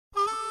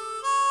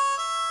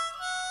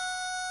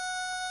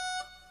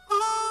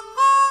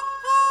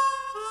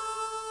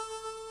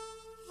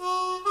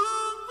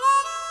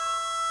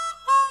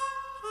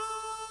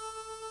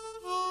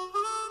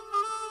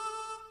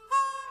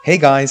Hey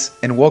guys,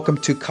 and welcome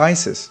to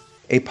Kaisis,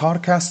 a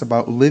podcast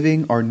about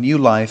living our new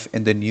life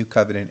in the new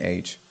covenant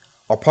age.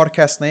 Our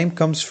podcast name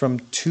comes from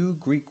two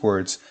Greek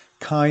words,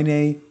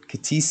 kaine,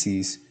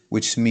 ktisis,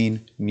 which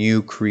mean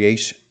new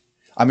creation.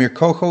 I'm your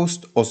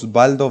co-host,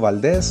 Osvaldo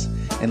Valdez,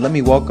 and let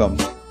me welcome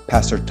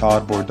Pastor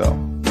Todd Bordeaux.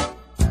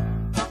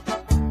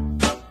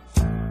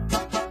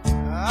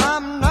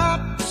 I'm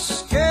not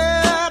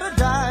scared of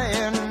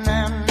dying,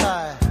 and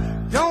I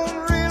don't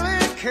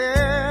really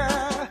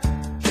care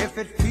if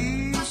it's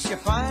peace you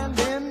find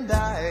in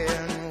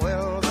dying.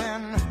 Well,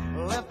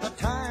 then let the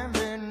time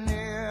be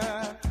near.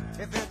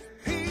 If it's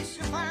peace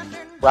you find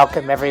in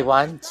Welcome,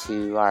 everyone,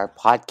 to our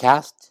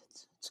podcast.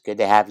 It's good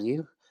to have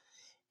you.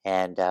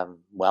 And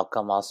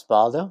welcome,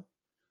 Osvaldo.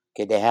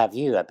 Good to have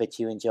you. I bet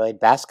you enjoyed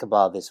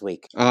basketball this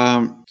week.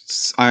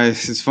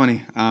 It's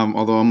funny.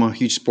 Although I'm a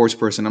huge sports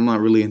person, I'm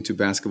not really into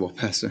basketball,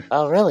 Pastor.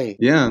 Oh, really?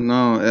 Yeah,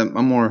 no,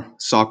 I'm more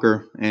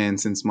soccer, and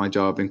since my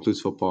job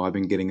includes football, I've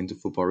been getting into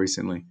football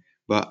recently.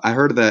 But I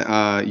heard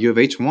that U of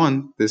H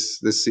won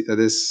this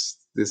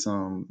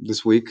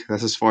week.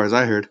 That's as far as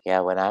I heard.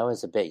 Yeah, when I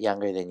was a bit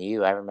younger than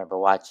you, I remember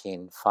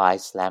watching Phi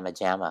Slamma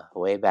Jamma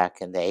way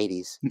back in the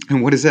 80s.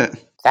 And what is that?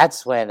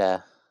 That's when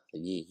the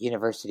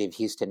University of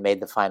Houston made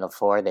the Final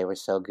Four. They were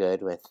so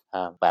good with,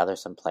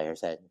 there's some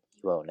players that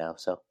you won't know.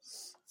 So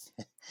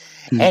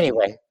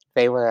anyway,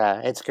 they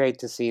were. It's great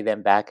to see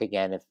them back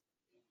again. If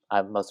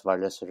most of our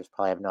listeners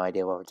probably have no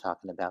idea what we're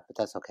talking about, but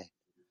that's okay.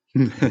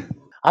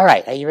 All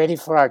right, are you ready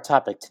for our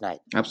topic tonight?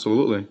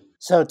 Absolutely.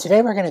 So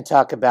today we're going to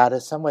talk about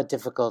a somewhat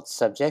difficult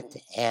subject,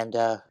 and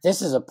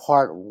this is a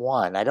part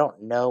one. I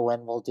don't know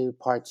when we'll do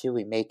part two.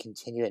 We may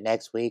continue it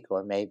next week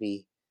or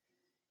maybe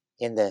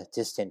in the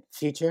distant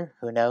future.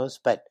 Who knows?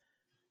 But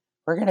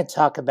we're going to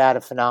talk about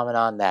a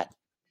phenomenon that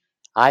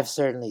I've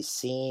certainly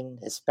seen,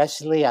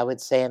 especially, I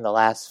would say, in the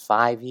last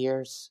 5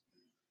 years.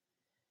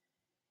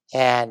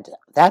 And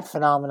that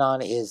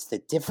phenomenon is the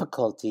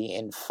difficulty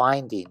in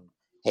finding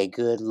a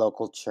good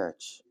local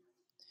church.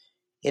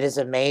 It is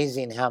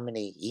amazing how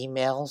many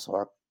emails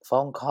or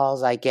phone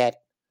calls I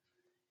get,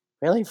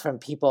 really from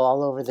people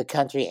all over the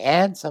country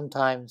and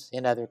sometimes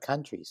in other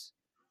countries,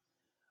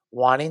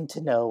 wanting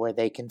to know where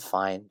they can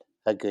find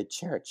a good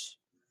church.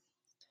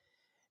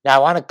 Now, I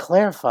want to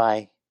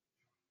clarify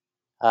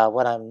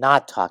what I'm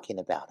not talking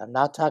about. I'm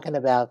not talking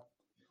about,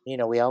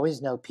 we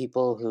always know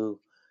people who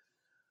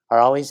are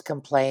always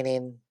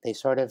complaining. They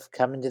sort of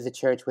come into the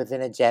church with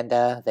an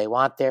agenda. They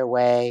want their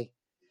way.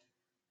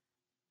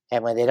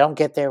 And when they don't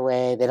get their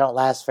way, they don't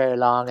last very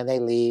long and they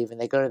leave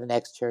and they go to the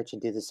next church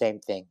and do the same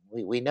thing.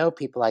 We know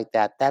people like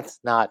that. That's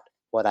not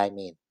what I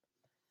mean.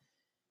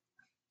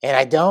 And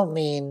I don't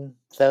mean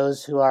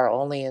those who are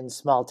only in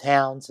small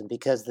towns, and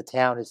because the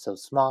town is so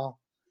small,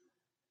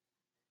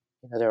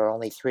 there are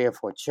only 3 or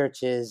 4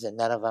 churches and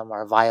none of them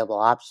are viable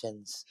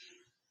options.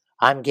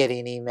 I'm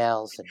getting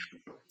emails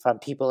from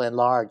people in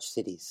large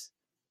cities.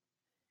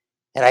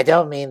 And I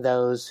don't mean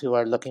those who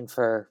are looking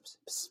for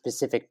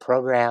specific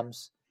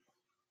programs.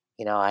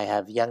 I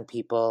have young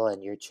people,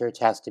 and your church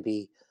has to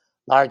be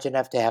large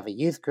enough to have a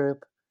youth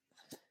group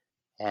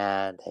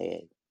and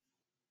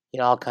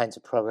all kinds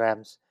of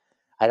programs.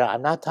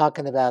 I'm not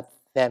talking about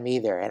them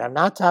either. And I'm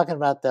not talking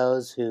about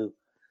those who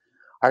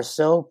are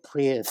so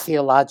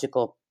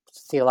theologically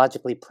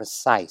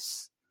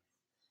precise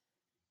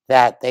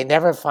that they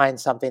never find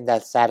something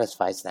that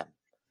satisfies them.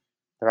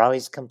 They're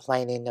always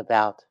complaining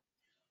about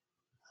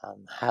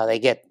how they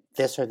get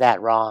this or that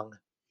wrong.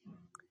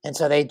 And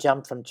so they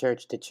jump from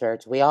church to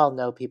church. We all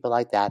know people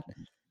like that.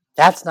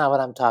 That's not what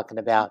I'm talking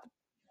about.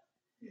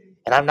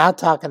 And I'm not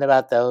talking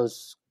about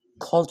those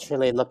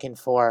culturally looking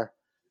for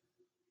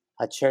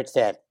a church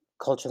that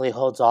culturally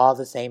holds all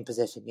the same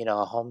position, a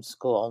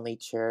homeschool only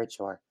church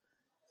or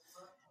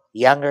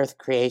young earth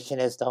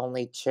creationist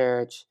only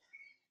church,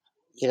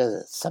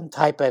 some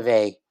type of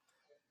a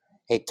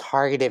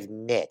targeted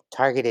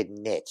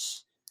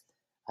niche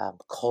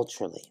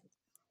culturally.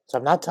 So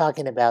I'm not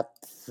talking about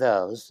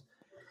those.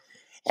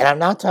 And I'm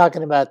not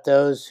talking about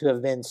those who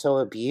have been so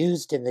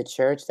abused in the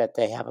church that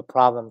they have a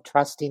problem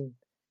trusting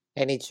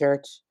any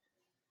church.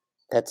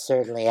 That's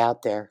certainly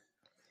out there.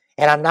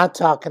 And I'm not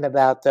talking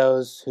about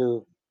those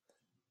who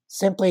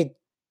simply,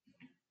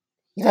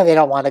 they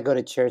don't want to go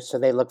to church, so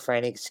they look for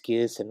any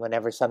excuse. And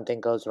whenever something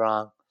goes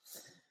wrong,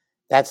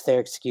 that's their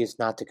excuse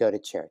not to go to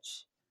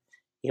church.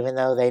 Even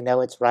though they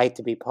know it's right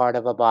to be part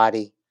of a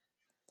body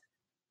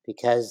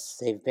because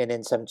they've been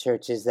in some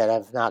churches that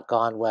have not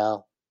gone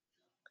well.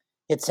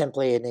 It's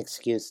simply an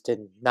excuse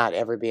to not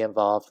ever be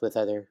involved with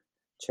other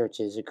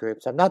churches or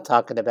groups. I'm not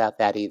talking about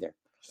that either.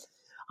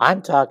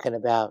 I'm talking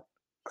about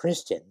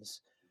Christians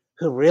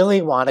who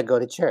really want to go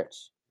to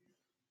church,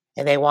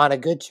 and they want a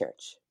good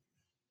church,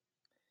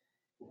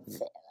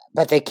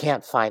 but they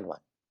can't find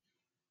one.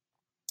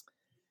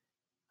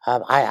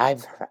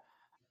 I've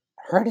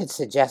heard it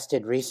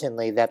suggested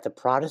recently that the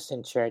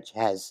Protestant church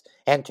has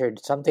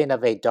entered something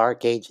of a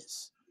dark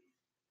ages,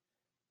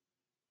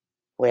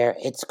 where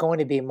it's going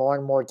to be more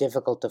and more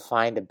difficult to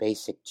find a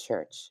basic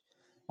church.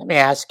 Let me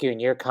ask you, in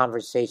your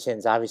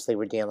conversations, obviously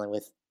we're dealing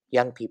with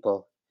young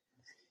people.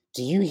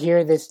 Do you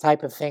hear this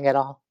type of thing at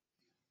all?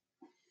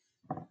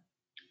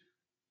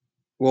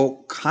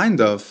 Well,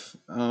 kind of,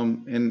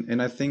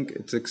 and I think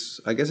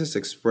I guess it's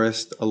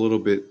expressed a little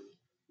bit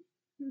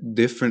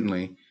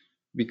differently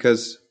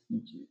because,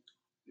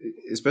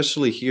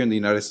 especially here in the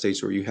United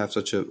States, where you have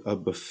such a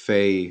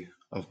buffet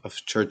of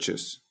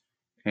churches,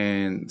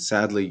 and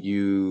sadly,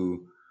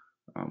 you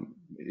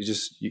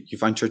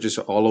find churches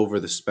all over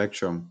the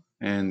spectrum.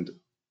 And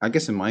I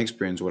guess in my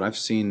experience, what I've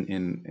seen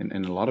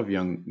in a lot of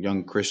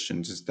young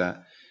Christians is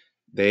that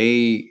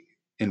they,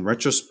 in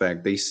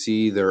retrospect, they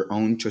see their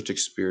own church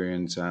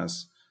experience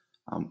as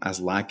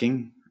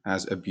lacking,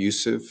 as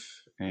abusive,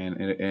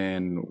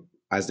 and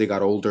as they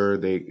got older,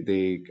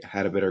 they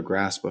had a better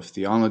grasp of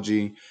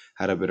theology,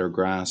 had a better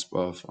grasp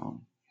of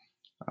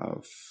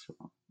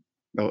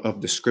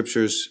of the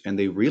scriptures, and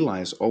they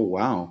realized, oh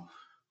wow,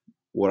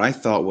 what I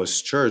thought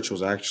was church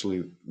was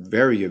actually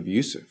very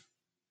abusive.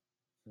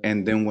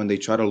 And then when they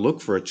try to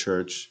look for a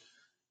church,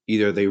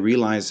 either they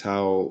realize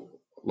how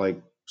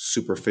like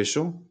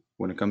superficial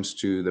when it comes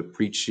to the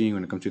preaching,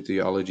 when it comes to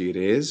theology, it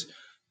is,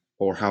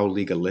 or how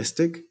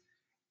legalistic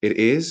it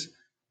is.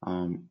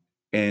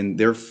 And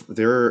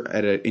they're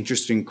at an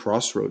interesting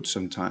crossroads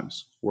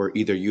sometimes, where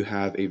either you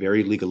have a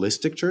very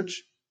legalistic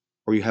church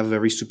or you have a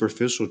very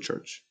superficial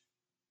church.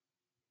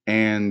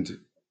 And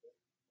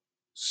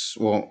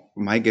well,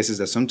 my guess is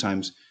that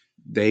sometimes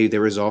they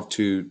resolve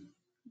to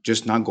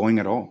just not going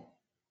at all,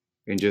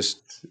 and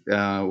just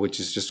which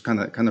is just kind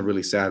of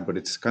really sad. But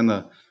it's kind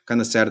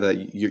of sad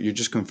that you're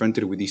just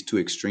confronted with these two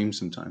extremes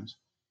sometimes.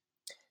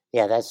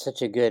 Yeah, that's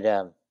such a good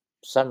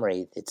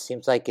summary. It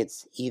seems like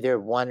it's either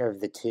one of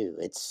the two.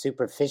 It's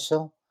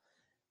superficial,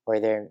 where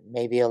there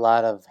may be a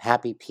lot of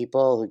happy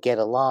people who get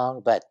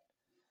along, but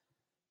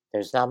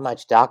there's not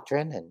much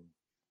doctrine, and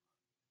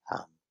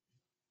um,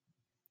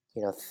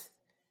 you know,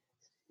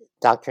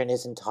 doctrine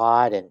isn't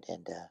taught, and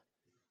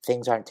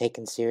things aren't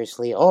taken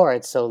seriously, or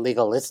it's so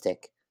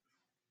legalistic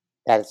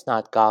that it's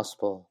not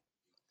gospel.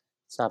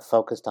 It's not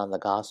focused on the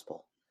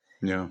gospel.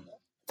 Yeah.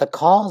 The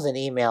calls and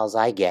emails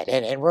I get,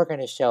 and we're going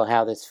to show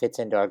how this fits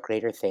into our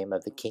greater theme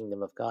of the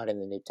kingdom of God in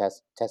the New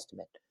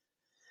Testament.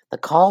 The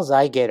calls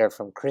I get are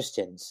from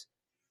Christians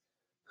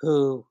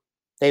who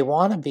they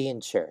want to be in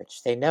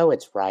church. They know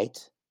it's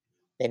right.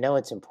 They know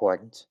it's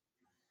important.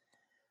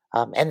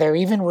 And they're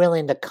even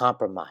willing to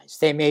compromise.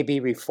 They may be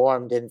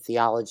reformed in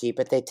theology,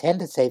 but they tend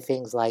to say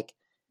things like,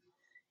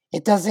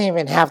 it doesn't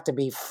even have to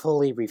be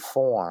fully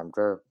reformed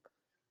or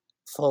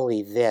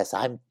fully this.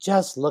 I'm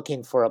just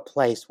looking for a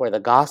place where the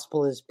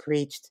gospel is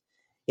preached,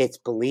 it's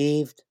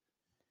believed,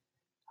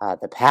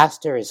 the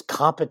pastor is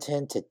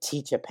competent to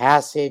teach a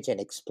passage and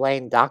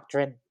explain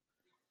doctrine.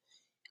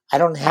 I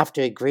don't have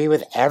to agree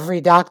with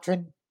every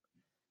doctrine.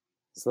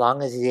 As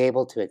long as he's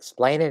able to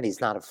explain it,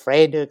 he's not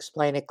afraid to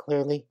explain it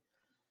clearly.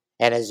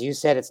 And as you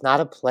said, it's not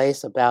a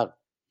place about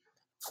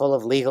full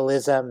of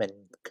legalism and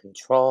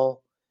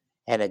control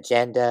and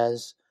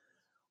agendas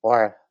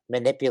or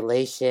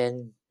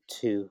manipulation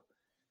to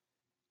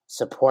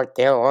support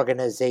their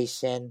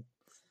organization.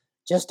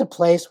 Just a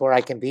place where I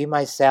can be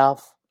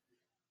myself.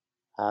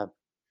 Uh,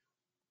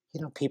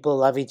 people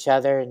love each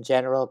other in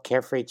general,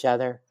 care for each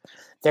other.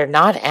 They're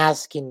not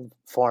asking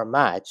for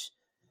much.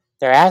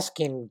 They're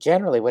asking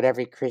generally what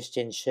every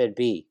Christian should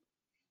be.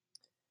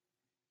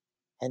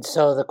 And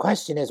so the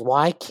question is,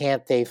 why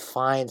can't they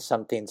find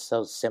something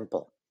so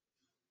simple?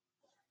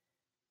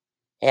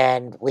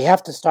 And we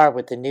have to start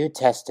with the New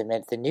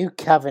Testament, the New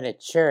Covenant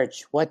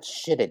Church. What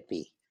should it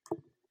be?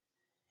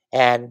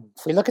 And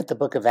if we look at the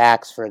book of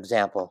Acts, for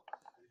example,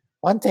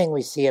 one thing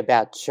we see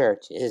about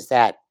church is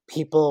that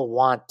people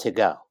want to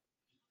go.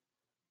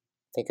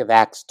 Think of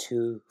Acts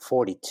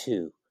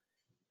 2:42,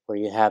 where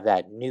you have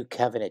that New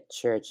Covenant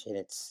Church in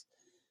its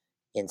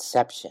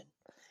inception.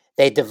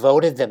 They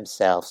devoted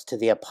themselves to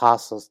the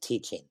apostles'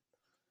 teaching.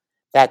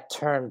 That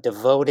term,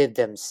 devoted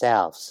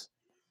themselves.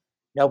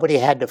 Nobody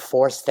had to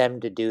force them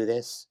to do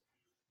this.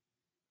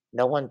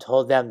 No one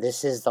told them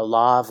this is the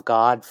law of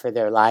God for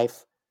their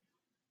life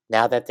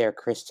now that they're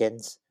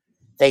Christians.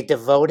 They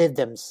devoted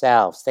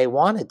themselves. They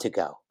wanted to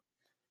go.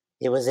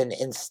 It was an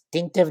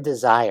instinctive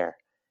desire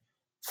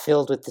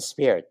filled with the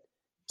Spirit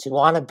to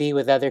want to be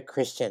with other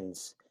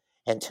Christians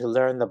and to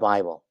learn the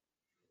Bible.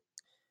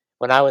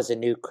 When I was a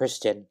new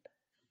Christian,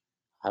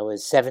 I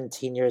was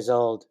 17 years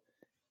old,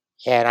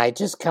 and I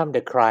just come to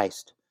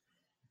Christ,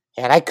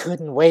 and I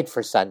couldn't wait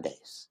for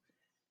Sundays.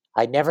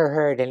 I never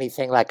heard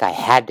anything like I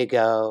had to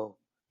go.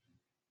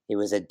 It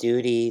was a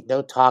duty,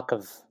 no talk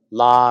of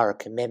law or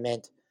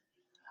commitment.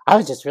 I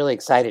was just really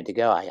excited to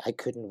go. I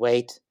couldn't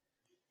wait.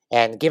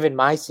 And given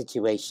my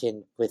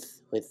situation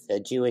with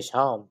a Jewish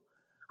home,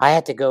 I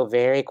had to go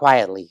very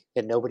quietly,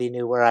 and nobody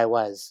knew where I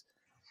was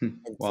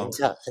Wow.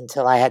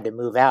 until I had to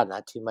move out,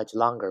 not too much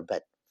longer.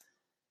 But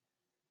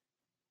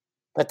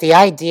the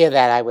idea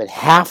that I would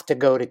have to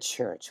go to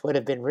church would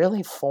have been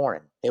really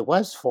foreign. It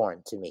was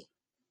foreign to me.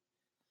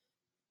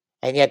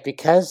 And yet,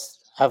 because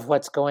of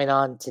what's going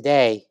on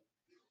today,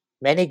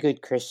 many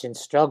good Christians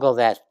struggle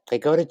that they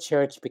go to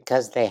church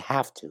because they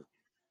have to.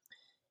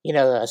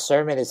 A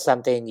sermon is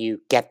something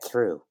you get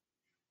through,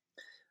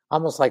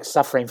 almost like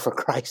suffering for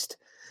Christ.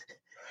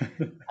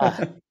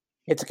 Uh,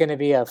 it's going to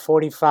be a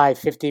 45,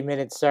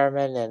 50-minute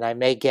sermon, and I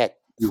may get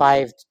Oof.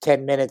 5 to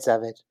 10 minutes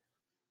of it.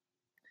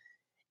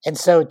 And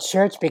so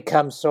church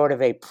becomes sort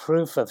of a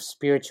proof of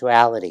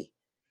spirituality.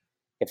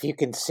 If you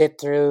can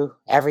sit through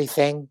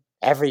everything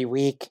every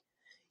week,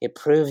 it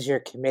proves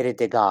you're committed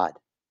to God.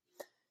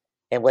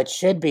 And what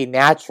should be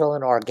natural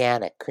and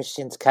organic,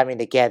 Christians coming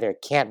together,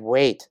 can't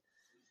wait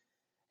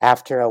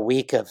after a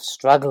week of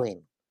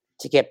struggling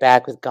to get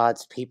back with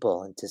God's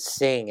people and to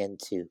sing and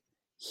to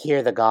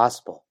hear the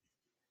gospel.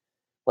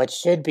 What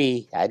should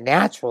be a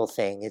natural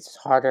thing is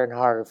harder and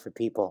harder for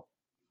people,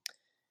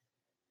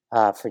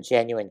 for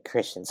genuine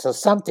Christians. So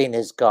something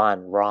has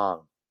gone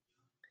wrong.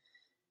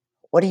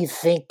 What do you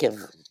think of?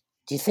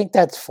 Do you think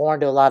that's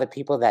foreign to a lot of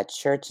people, that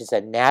church is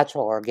a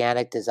natural,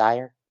 organic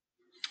desire?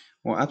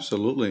 Well,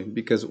 absolutely,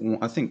 because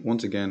I think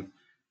once again,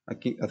 I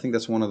think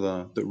that's one of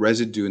the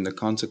residue and the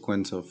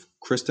consequence of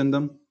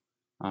Christendom,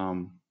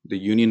 the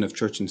union of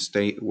church and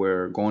state,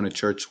 where going to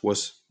church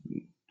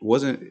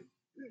wasn't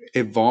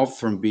evolved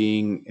from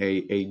being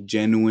a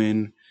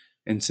genuine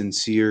and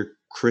sincere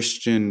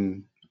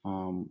Christian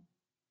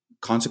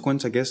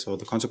consequence, I guess, or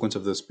the consequence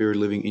of the Spirit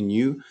living in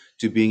you,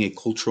 to being a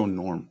cultural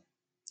norm.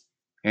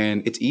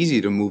 And it's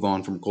easy to move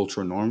on from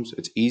cultural norms.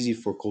 It's easy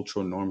for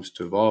cultural norms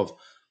to evolve,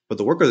 but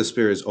the work of the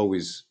Spirit is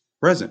always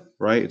present,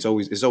 right? It's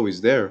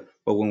always there.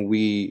 But when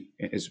we,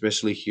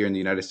 especially here in the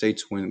United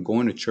States, when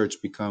going to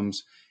church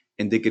becomes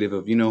indicative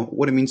of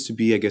what it means to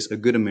be, I guess, a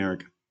good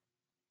American,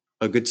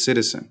 a good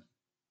citizen,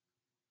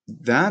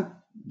 that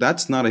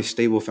that's not a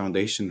stable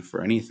foundation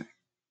for anything,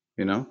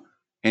 you know.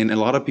 And a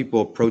lot of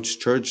people approach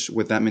church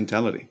with that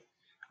mentality.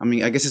 I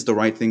mean, I guess it's the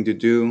right thing to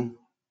do.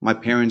 My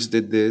parents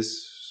did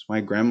this,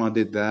 my grandma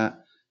did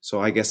that, so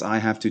I guess I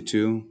have to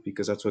too,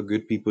 because that's what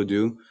good people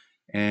do.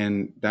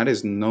 And that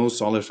is no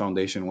solid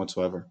foundation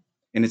whatsoever.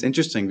 And it's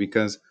interesting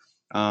because,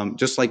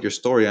 just like your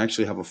story, I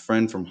actually have a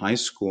friend from high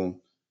school,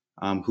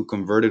 who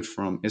converted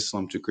from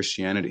Islam to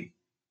Christianity.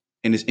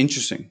 And it's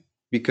interesting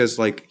because,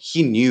 like,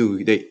 he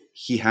knew that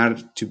he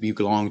had to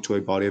belong to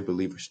a body of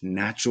believers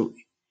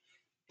naturally.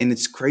 And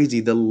it's crazy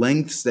the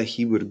lengths that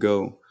he would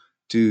go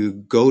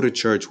to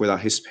church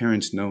without his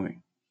parents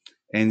knowing.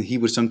 And he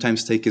would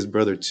sometimes take his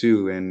brother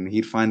too, and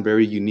he'd find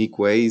very unique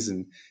ways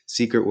and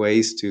secret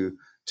ways to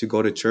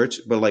go to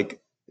church. But,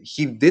 like,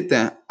 he did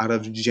that out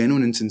of a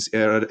genuine and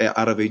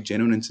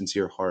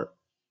sincere heart.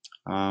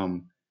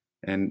 um,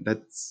 and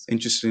that's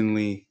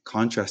interestingly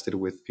contrasted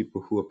with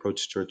people who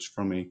approach church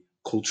from a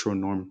cultural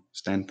norm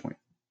standpoint.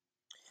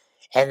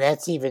 And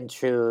that's even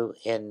true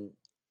in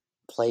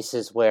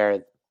places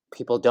where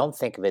people don't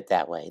think of it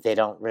that way. They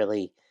don't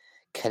really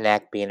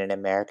connect being an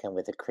American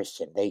with a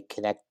Christian. They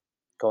connect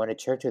going to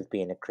church with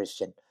being a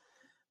Christian.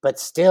 But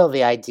still,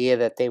 the idea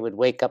that they would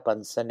wake up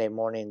on Sunday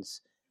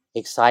mornings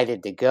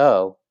excited to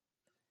go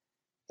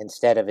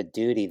instead of a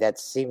duty, that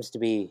seems to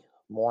be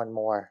more and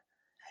more.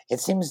 It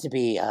seems to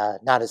be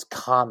not as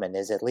common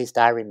as at least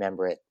I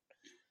remember it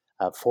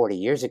 40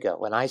 years ago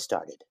when I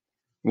started.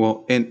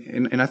 Well,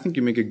 and I think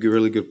you make a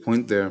really good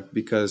point there,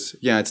 because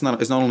yeah, it's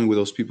not only with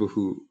those people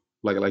who,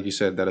 like you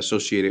said, that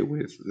associate it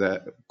with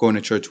that going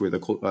to church with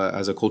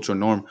as a cultural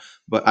norm.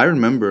 But I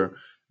remember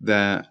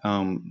that,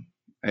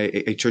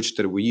 a church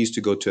that we used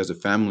to go to as a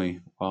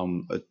family,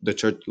 the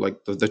church,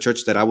 like the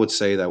church that I would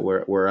say that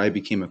where I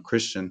became a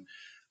Christian,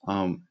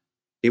 um,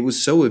 it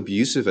was so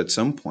abusive at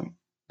some point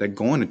that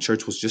going to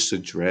church was just a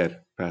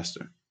dread,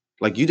 pastor.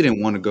 Like, you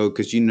didn't want to go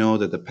because you know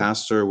that the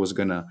pastor was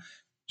gonna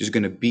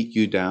beat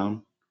you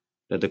down,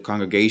 that the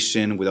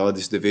congregation with all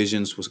these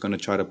divisions was going to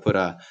try to put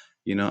a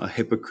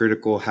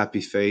hypocritical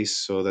happy face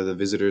so that the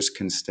visitors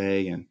can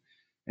stay,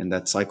 and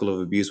that cycle of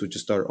abuse would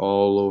just start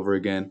all over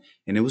again.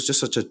 And it was just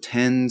such a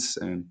tense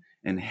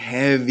and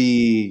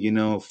heavy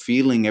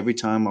feeling every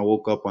time I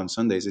woke up on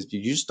Sundays. Is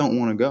you just don't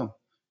want to go.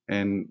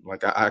 And,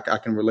 like, I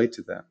can relate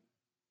to that.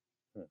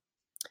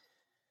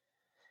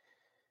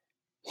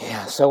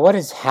 Yeah, so what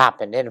has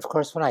happened? And of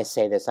course, when I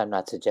say this, I'm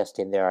not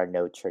suggesting there are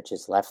no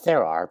churches left.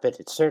 There are, but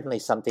it's certainly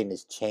something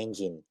is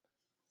changing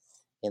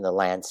in the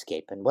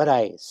landscape. And what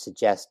I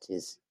suggest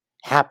is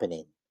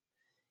happening,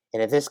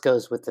 and if this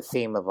goes with the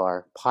theme of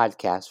our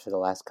podcast for the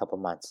last couple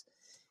months,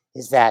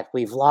 is that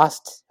we've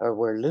lost, or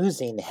we're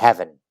losing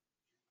heaven.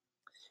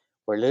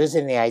 We're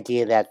losing the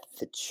idea that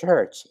the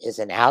church is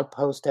an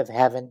outpost of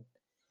heaven.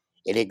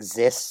 It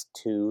exists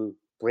to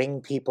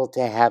bring people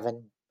to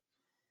heaven,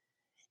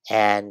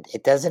 and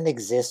it doesn't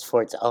exist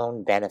for its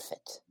own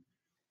benefit.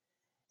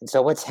 And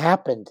so what's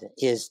happened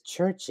is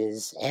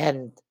churches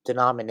and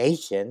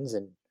denominations,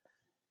 and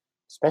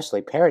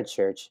especially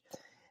parachurch,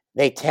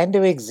 they tend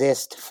to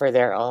exist for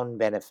their own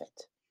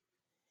benefit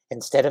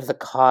instead of the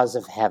cause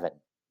of heaven.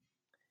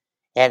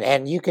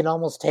 And you can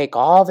almost take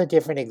all the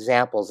different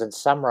examples and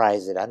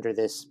summarize it under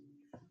this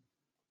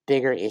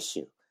bigger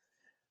issue.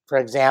 For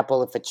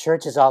example, if a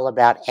church is all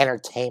about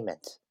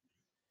entertainment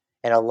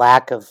and a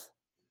lack of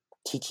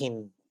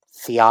teaching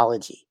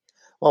theology,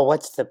 well,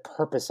 what's the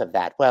purpose of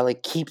that? Well,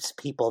 it keeps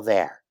people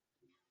there.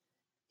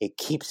 It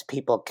keeps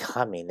people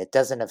coming. It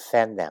doesn't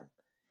offend them.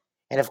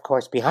 And of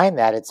course, behind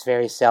that, it's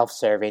very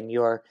self-serving.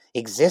 You're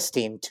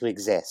existing to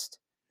exist.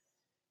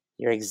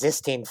 You're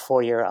existing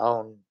for your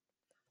own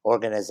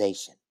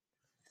organization.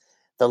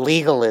 The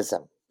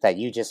legalism that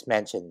you just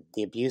mentioned,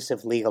 the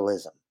abusive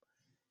legalism,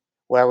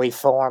 where we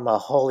form a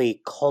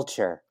holy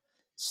culture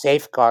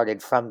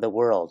safeguarded from the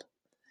world,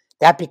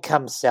 that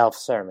becomes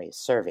self-serving.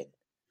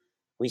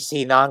 We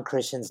see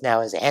non-Christians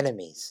now as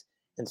enemies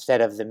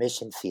instead of the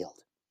mission field.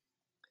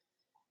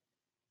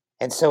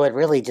 And so it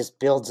really just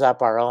builds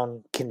up our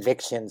own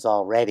convictions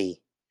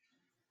already,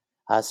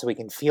 so we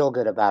can feel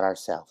good about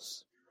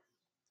ourselves.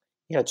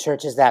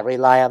 Churches that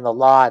rely on the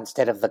law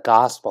instead of the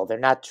gospel, they're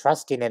not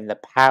trusting in the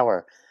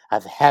power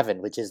of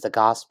heaven, which is the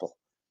gospel,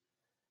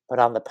 but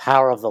on the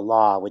power of the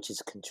law, which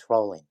is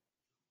controlling.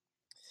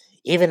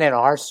 Even in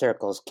our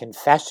circles,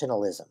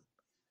 confessionalism.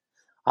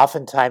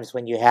 Oftentimes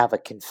when you have a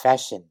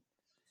confession,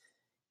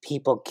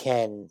 people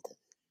can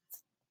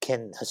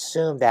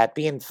assume that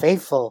being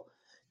faithful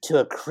to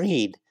a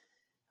creed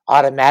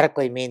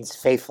automatically means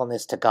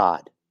faithfulness to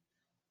God.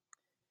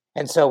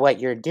 And so what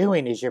you're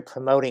doing is you're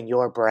promoting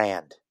your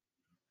brand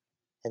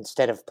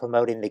instead of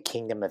promoting the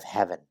kingdom of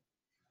heaven.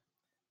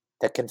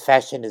 The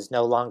confession is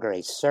no longer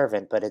a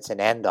servant, but it's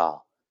an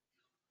end-all.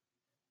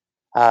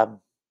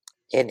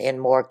 In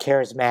more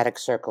charismatic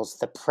circles,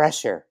 the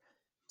pressure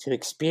to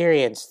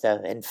experience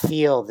and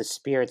feel the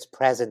Spirit's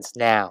presence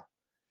now,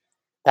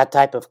 that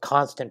type of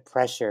constant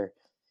pressure,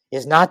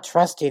 is not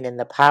trusting in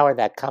the power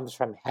that comes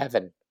from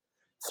heaven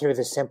through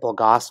the simple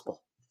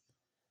gospel.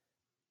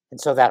 And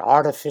so that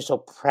artificial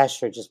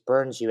pressure just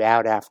burns you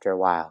out after a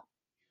while.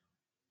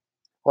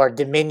 Or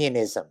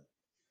dominionism.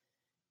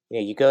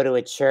 You go to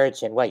a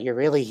church and what you're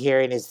really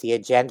hearing is the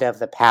agenda of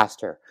the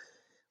pastor,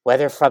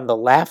 whether from the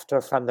left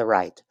or from the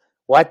right.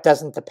 What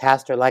doesn't the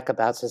pastor like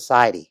about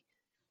society?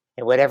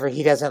 And whatever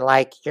he doesn't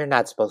like, you're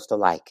not supposed to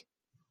like.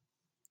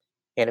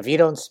 And if you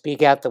don't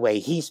speak out the way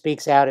he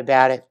speaks out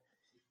about it,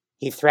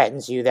 he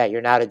threatens you that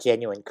you're not a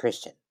genuine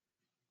Christian.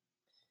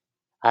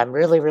 I'm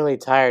really, really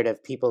tired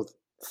of people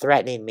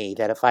threatening me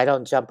that if I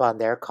don't jump on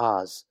their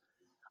cause,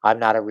 I'm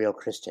not a real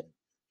Christian.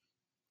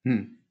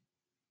 Hmm.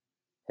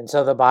 And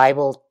so the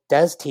Bible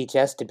does teach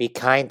us to be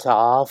kind to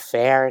all,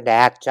 fair, and to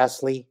act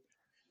justly.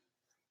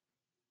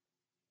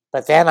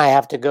 But then I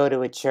have to go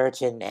to a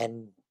church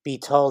and be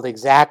told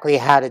exactly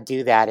how to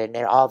do that in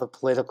all the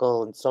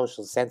political and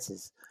social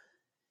senses,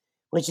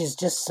 which is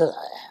just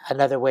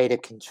another way to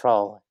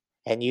control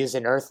and use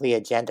an earthly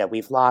agenda.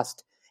 We've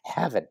lost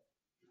heaven.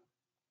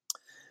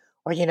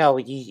 Or,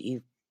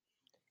 you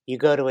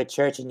go to a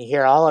church and you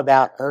hear all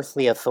about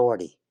earthly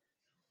authority,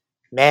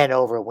 men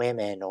over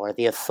women, or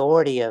the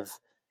authority of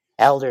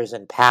elders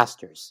and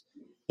pastors.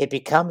 It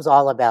becomes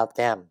all about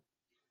them.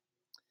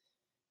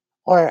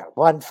 Or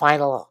one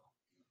final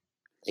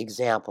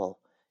example,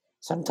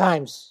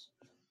 sometimes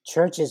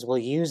churches will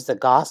use the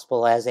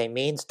gospel as a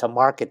means to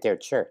market their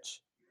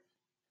church.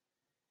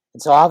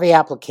 And so all the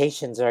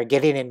applications are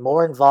getting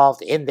more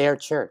involved in their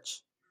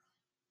church.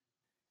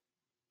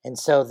 And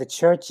so the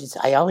church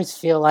I always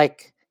feel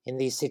like in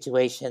these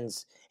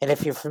situations, and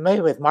if you're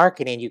familiar with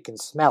marketing, you can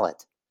smell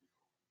it.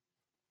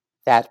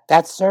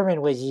 That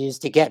sermon was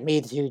used to get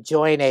me to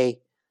join a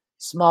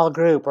small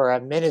group or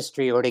a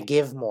ministry or to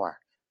give more.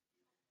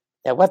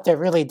 That what they're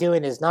really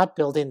doing is not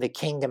building the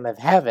kingdom of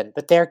heaven,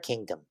 but their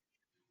kingdom.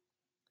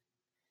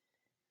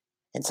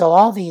 And so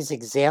all these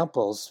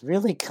examples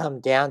really come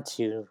down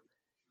to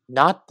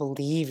not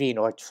believing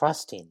or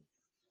trusting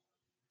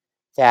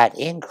that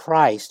in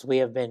Christ we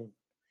have been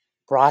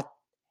brought,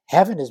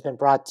 heaven has been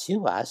brought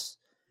to us.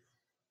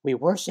 We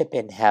worship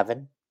in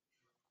heaven.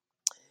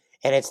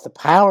 And it's the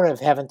power of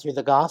heaven through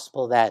the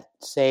gospel that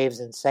saves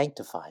and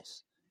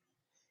sanctifies.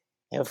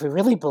 And if we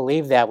really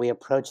believe that, we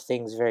approach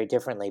things very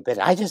differently. But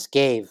I just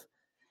gave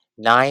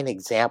 9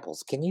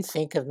 examples. Can you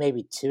think of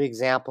maybe 2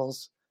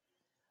 examples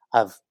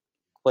of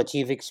what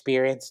you've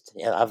experienced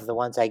of the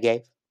ones I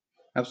gave?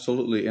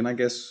 Absolutely. And I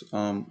guess,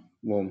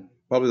 well,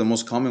 probably the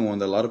most common one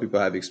that a lot of people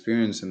have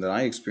experienced and that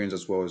I experienced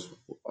as well is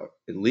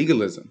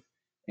legalism.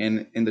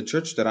 And in the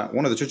church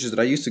one of the churches that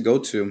I used to go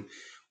to,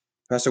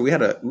 Pastor, we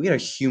had a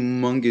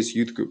humongous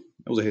youth group.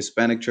 It was a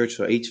Hispanic church,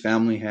 so each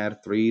family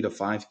had 3 to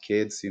 5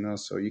 kids.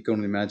 So you can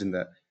only imagine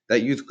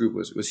that youth group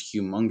was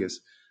humongous.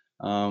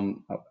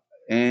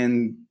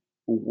 And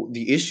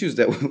the issues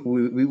that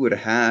we would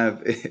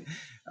have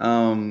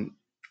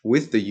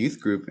with the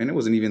youth group, and it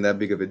wasn't even that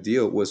big of a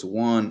deal, was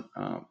one,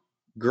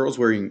 girls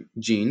wearing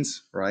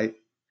jeans, right,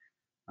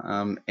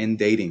 and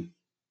dating.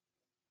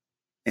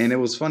 And it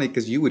was funny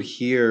because you would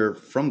hear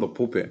from the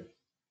pulpit,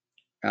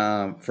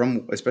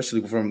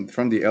 especially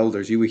from the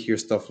elders, you would hear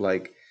stuff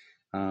like,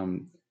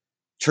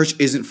 church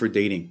isn't for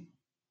dating.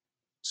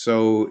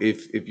 So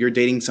if you're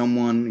dating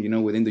someone,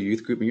 within the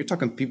youth group, and you're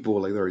talking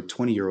people like they're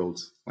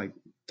 20-year-olds, like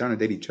trying to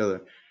date each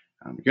other,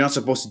 you're not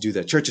supposed to do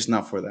that. Church is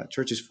not for that.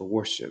 Church is for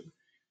worship.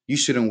 You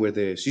shouldn't wear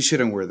this. You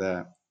shouldn't wear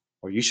that.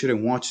 Or you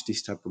shouldn't watch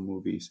these type of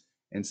movies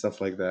and stuff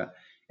like that.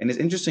 And it's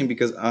interesting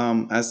because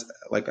as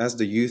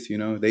the youth,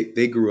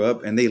 they grew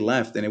up and they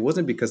left, and it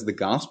wasn't because the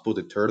gospel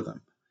deterred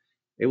them.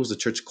 It was the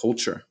church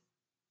culture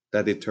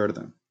that deterred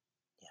them.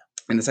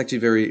 And it's actually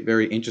very,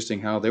 very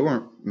interesting how they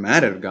weren't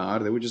mad at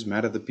God. They were just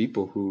mad at the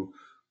people who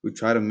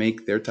try to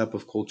make their type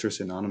of culture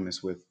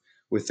synonymous with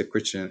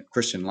the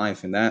Christian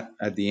life. And that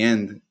at the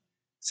end,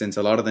 since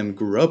a lot of them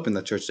grew up in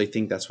the church, they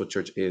think that's what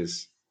church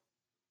is.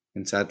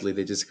 And sadly,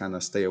 they just kind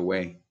of stay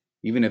away,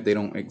 even if they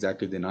don't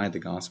exactly deny the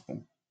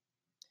gospel.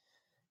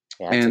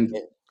 Yeah, that's And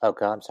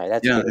okay, I'm sorry.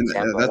 That's a yeah, good and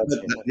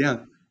example. yeah,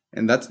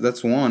 and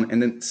that's one.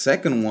 And then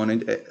second one,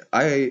 and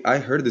I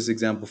heard this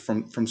example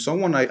from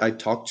someone I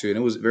talked to, and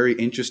it was very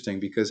interesting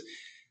because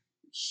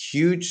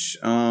huge,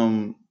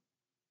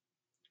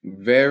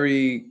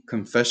 very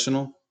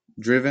confessional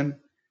driven.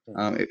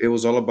 It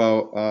was all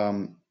about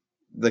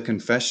the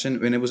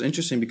confession, and it was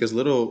interesting because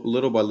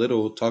little by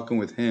little, talking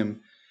with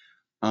him,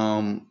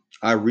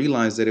 I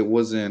realized that it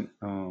wasn't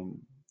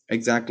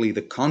exactly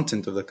the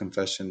content of the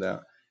confession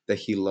that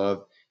he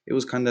loved. It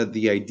was kind of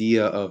the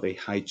idea of a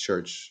high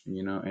church,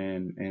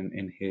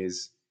 and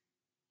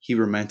he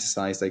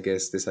romanticized, I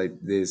guess,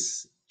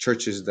 this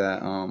churches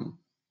that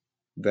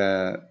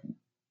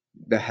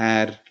that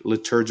had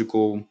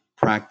liturgical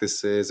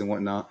practices and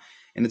whatnot.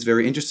 And it's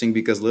very interesting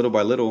because little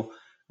by little,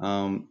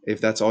 if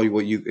that's all you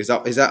what you is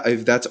that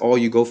if that's all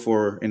you go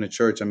for in a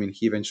church, I mean,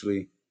 he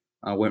eventually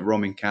went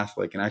Roman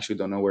Catholic, and I actually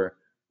don't know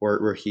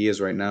where he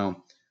is right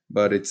now.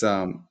 But it's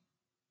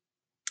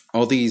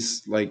all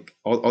these like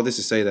all this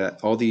to say that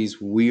all these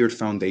weird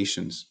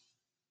foundations,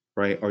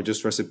 right, are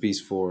just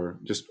recipes for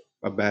just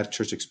a bad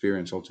church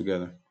experience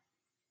altogether.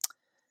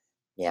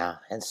 Yeah.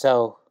 And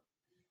so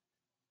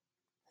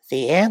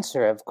the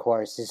answer, of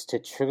course, is to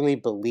truly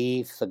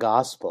believe the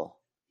gospel,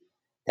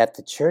 that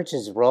the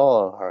church's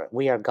role, or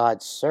we are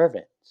God's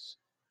servants,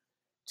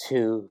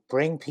 to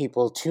bring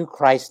people to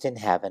Christ in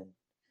heaven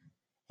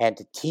and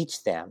to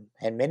teach them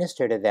and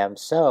minister to them,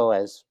 so,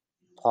 as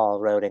Paul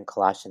wrote in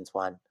Colossians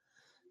 1,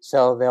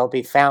 so they'll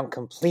be found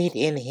complete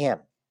in him.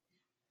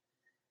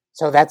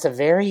 So that's a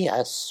very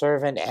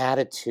servant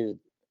attitude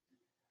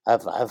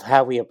of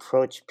how we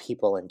approach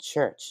people in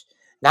church.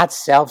 Not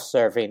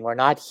self-serving. We're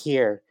not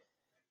here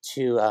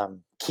to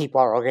keep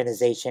our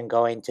organization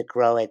going, to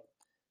grow it.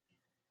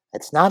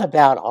 It's not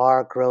about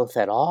our growth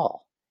at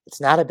all.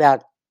 It's not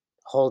about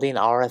holding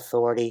our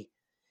authority.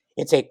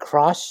 It's a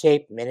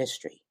cross-shaped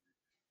ministry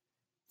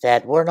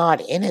that we're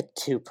not in it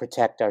to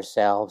protect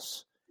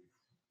ourselves.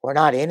 We're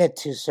not in it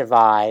to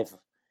survive.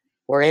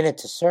 We're in it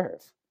to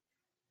serve.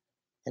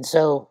 And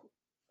so,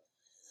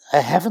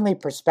 a heavenly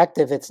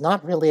perspective, it's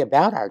not really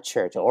about our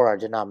church or our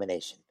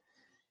denomination.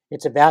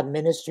 It's about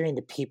ministering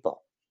to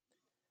people.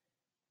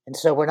 And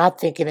so we're not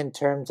thinking in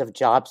terms of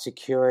job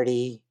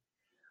security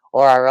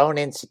or our own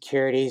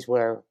insecurities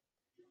where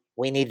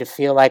we need to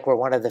feel like we're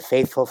one of the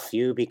faithful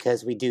few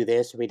because we do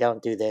this or we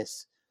don't do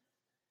this.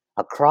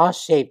 A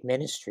cross-shaped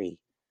ministry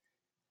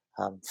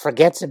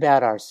forgets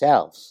about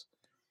ourselves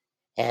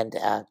and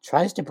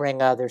tries to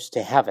bring others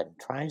to heaven,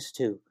 tries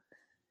to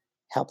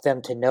help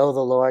them to know the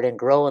Lord and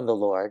grow in the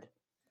Lord,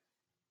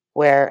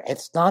 where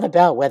it's not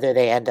about whether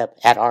they end up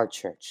at our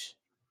church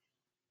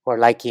or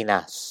liking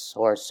us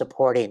or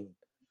supporting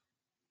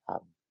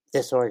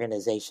this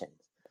organization,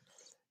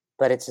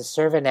 but it's a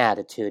servant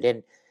attitude.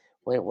 And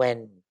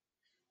when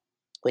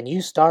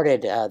you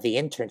started the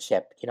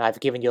internship, I've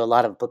given you a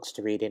lot of books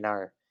to read in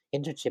our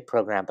internship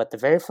program, but the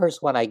very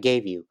first one I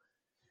gave you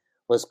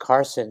was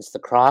Carson's The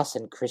Cross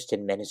and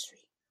Christian Ministry.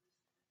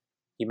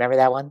 You remember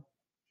that one?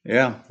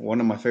 Yeah, one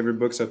of my favorite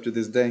books up to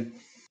this day.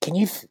 Can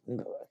you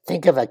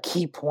think of a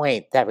key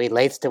point that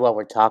relates to what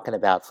we're talking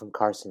about from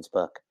Carson's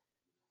book?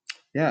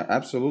 Yeah,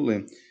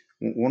 absolutely.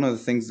 One of the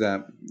things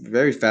that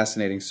very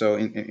fascinating. So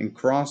in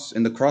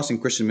the Cross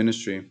and Christian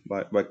Ministry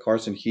by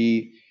Carson,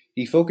 he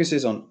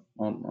focuses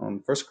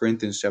on First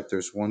Corinthians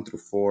chapters 1 through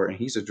 4, and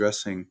he's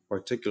addressing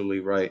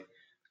particularly, right,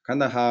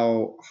 kind of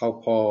how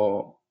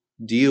Paul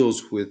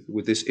deals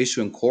with this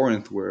issue in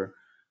Corinth, where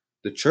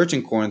the church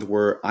in Corinth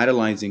were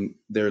idolizing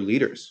their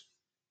leaders.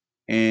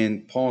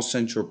 And Paul's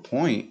central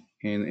point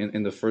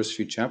in the first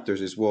few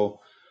chapters is,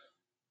 well,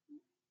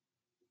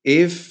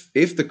 if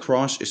the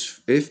cross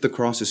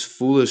is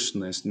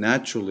foolishness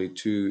naturally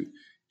to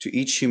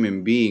each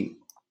human being,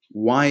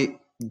 why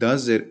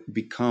does it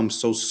become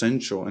so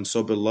central and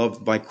so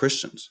beloved by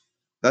Christians?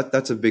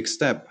 That's a big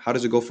step. How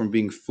does it go from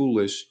being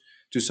foolish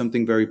to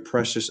something very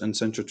precious and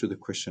central to the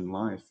Christian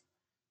life?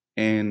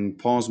 And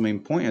Paul's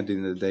main point at the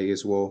end of the day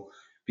is, well,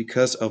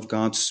 because of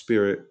God's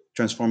Spirit,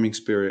 transforming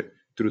Spirit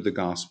through the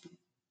gospel.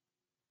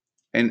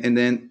 And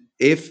then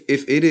if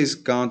it is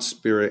God's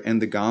Spirit and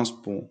the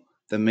gospel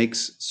that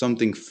makes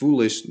something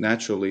foolish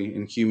naturally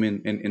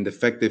in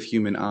defective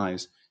human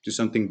eyes to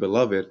something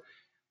beloved,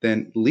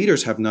 then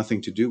leaders have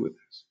nothing to do with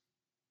this.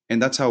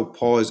 And that's how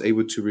Paul is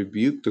able to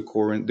rebuke the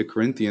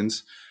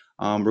Corinthians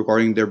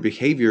regarding their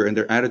behavior and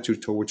their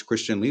attitude towards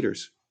Christian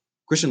leaders.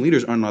 Christian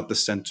leaders are not the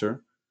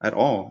center at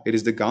all. It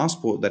is the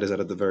gospel that is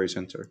at the very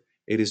center.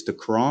 It is the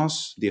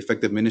cross, the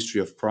effective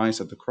ministry of Christ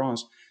at the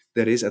cross,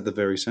 that is at the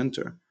very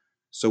center.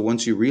 So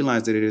once you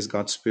realize that it is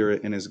God's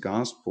Spirit and His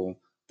gospel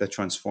that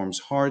transforms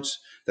hearts,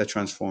 that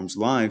transforms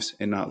lives,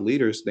 and not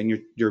leaders,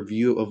 then your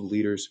view of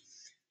leaders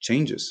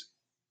changes.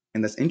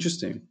 And that's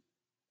interesting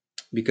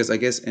because I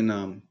guess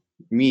in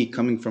me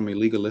coming from a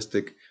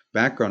legalistic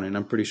background, and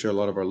I'm pretty sure a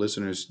lot of our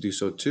listeners do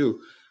so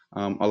too,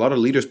 a lot of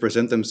leaders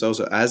present themselves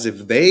as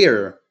if they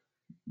are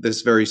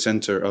this very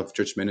center of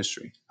church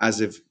ministry,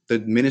 as if the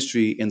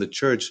ministry in the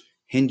church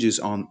hinges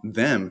on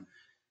them.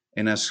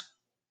 And as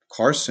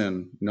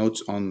Carson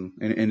notes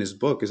in his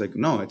book, is like,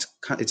 no,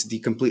 it's the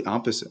complete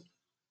opposite.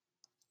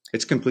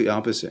 It's complete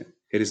opposite.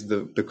 It is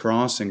the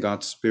cross and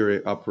God's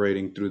Spirit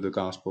operating through the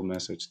gospel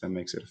message that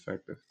makes it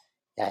effective.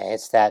 Yeah,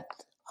 it's that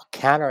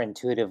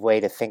counterintuitive way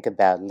to think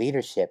about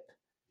leadership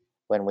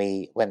when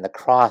the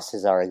cross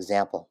is our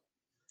example.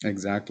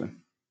 Exactly.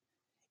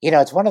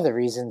 It's one of the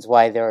reasons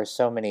why there are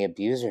so many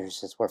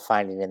abusers as we're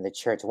finding in the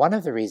church. One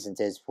of the reasons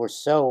is we're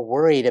so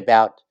worried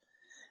about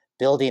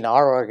building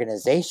our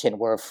organization,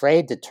 we're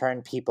afraid to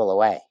turn people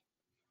away.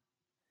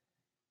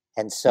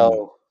 And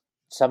so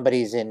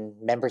somebody's in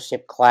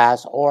membership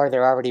class or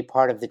they're already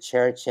part of the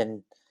church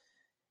and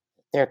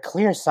there are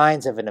clear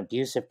signs of an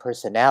abusive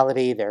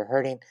personality, they're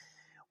hurting.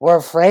 We're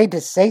afraid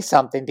to say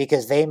something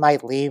because they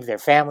might leave, their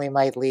family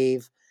might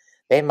leave,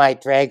 they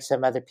might drag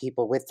some other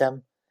people with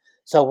them.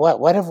 So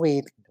what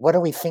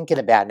are we thinking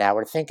about now?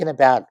 We're thinking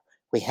about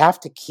we have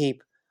to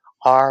keep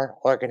our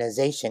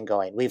organization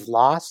going. We've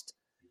lost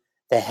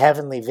the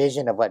heavenly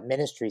vision of what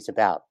ministry is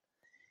about.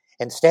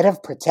 Instead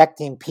of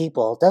protecting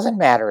people, it doesn't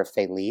matter if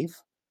they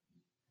leave.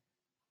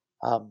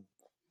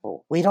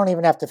 We don't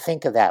even have to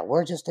think of that.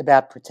 We're just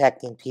about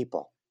protecting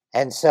people.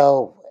 And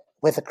so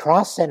with a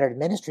cross-centered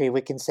ministry,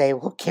 we can say,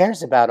 who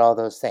cares about all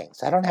those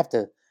things? I don't have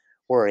to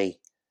worry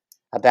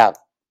about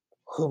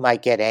who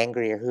might get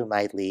angry or who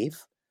might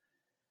leave.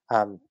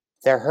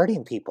 They're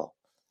hurting people.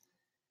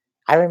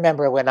 I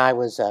remember when I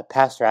was a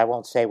pastor, I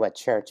won't say what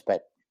church,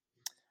 but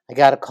I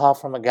got a call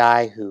from a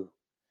guy who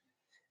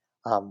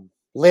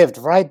lived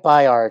right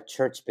by our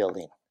church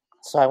building.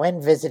 So I went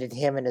and visited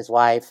him and his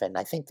wife, and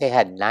I think they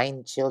had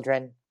 9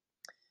 children.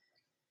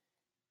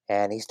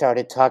 And he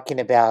started talking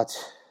about,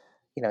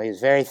 he was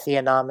very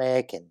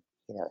theonomic, and,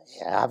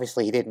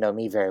 obviously he didn't know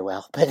me very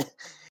well, but,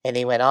 and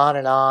he went on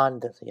and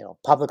on,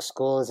 public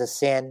school is a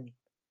sin, et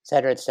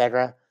cetera, et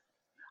cetera.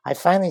 I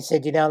finally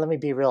said, let me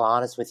be real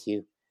honest with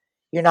you.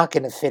 You're not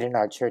going to fit in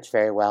our church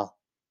very well.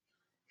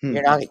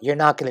 You're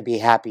not going to be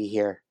happy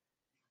here.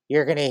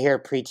 You're going to hear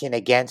preaching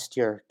against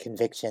your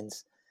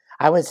convictions.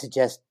 I would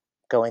suggest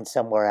going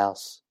somewhere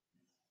else.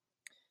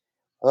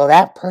 Well,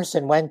 that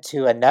person went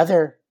to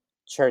another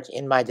church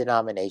in my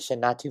denomination,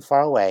 not too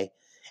far away,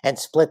 and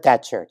split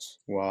that church.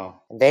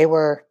 Wow. And they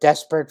were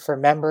desperate for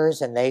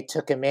members, and they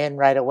took him in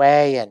right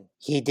away, and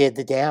he did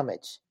the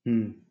damage.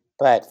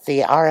 But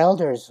our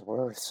elders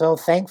were so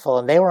thankful,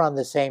 and they were on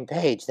the same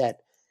page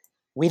that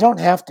we don't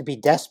have to be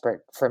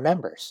desperate for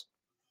members.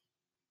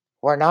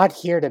 We're not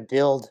here to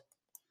build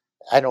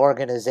an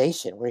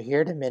organization. We're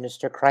here to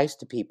minister Christ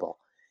to people.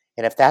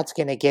 And if that's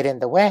going to get in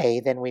the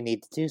way, then we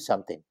need to do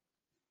something.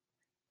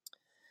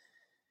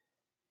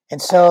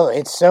 And so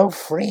it's so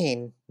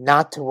freeing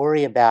not to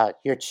worry about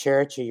your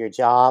church or your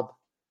job,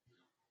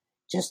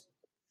 just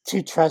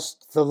to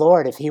trust the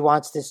Lord. If He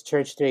wants this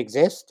church to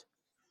exist,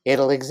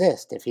 it'll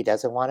exist. If He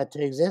doesn't want it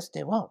to exist,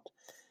 it won't.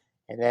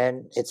 And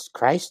then it's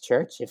Christ's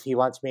church. If He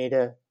wants me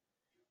to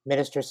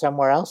minister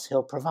somewhere else,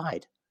 He'll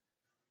provide.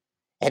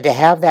 And to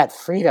have that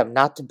freedom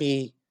not to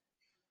be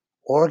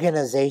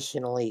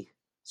organizationally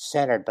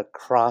centered, but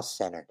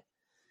cross-centered.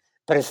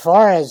 But as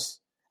far as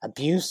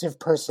abusive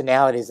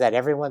personalities that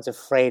everyone's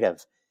afraid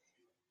of,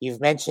 you've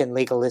mentioned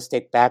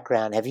legalistic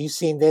background. Have you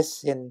seen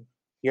this in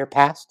your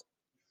past?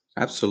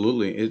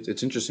 Absolutely.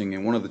 It's interesting.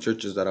 In one of the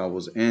churches that I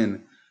was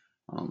in,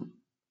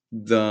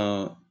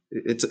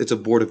 it's a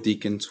board of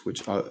deacons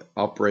which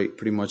operate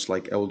pretty much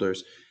like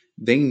elders.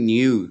 They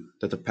knew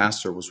that the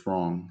pastor was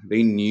wrong.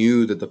 They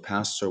knew that the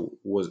pastor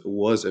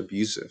was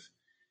abusive.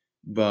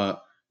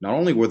 But not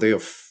only were they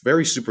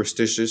very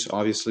superstitious,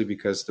 obviously,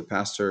 because the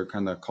pastor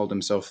kind of called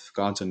himself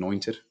God's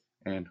anointed,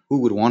 and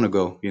who would want to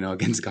go,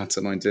 against God's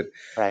anointed?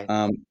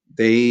 Right.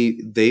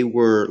 They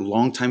were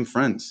longtime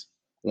friends.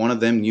 One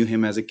of them knew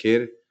him as a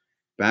kid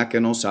back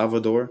in El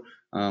Salvador.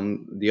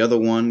 The other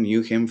one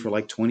knew him for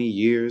like 20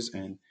 years,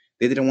 and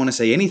they didn't want to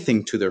say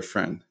anything to their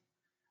friend.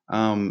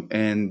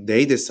 And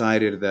they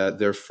decided that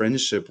their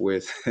friendship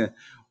with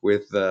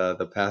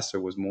the pastor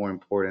was more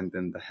important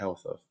than the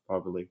health of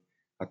probably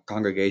a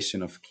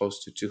congregation of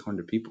close to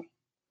 200 people.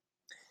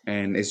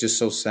 And it's just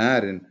so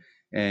sad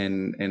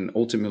and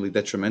ultimately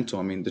detrimental.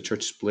 I mean, the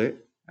church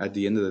split at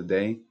the end of the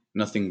day.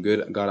 Nothing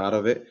good got out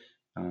of it.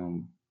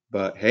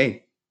 But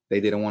hey,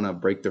 they didn't want to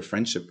break their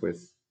friendship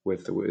with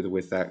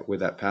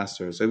that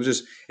pastor. So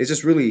it's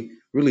just really,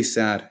 really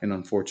sad and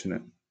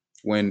unfortunate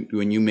when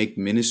you make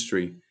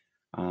ministry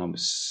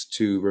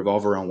to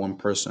revolve around one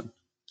person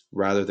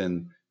rather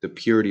than the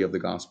purity of the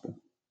gospel.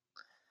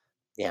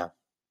 Yeah.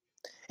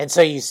 And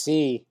so you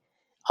see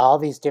all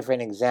these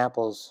different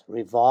examples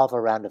revolve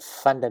around a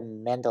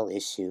fundamental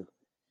issue,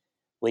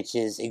 which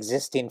is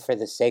existing for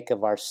the sake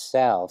of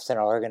ourselves and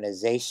our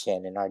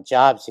organization and our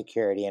job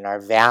security and our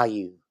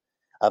value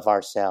of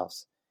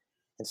ourselves,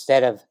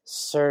 instead of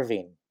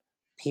serving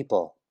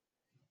people,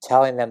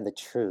 telling them the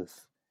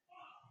truth,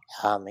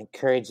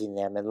 encouraging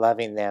them and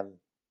loving them.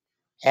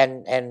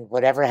 And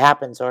whatever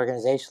happens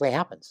organizationally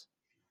happens.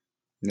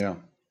 Yeah.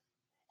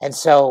 And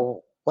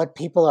so what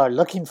people are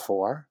looking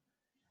for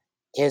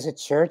is a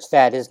church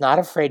that is not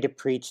afraid to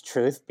preach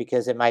truth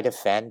because it might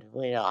offend.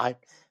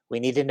 We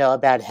need to know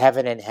about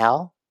heaven and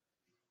hell.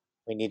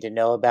 We need to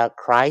know about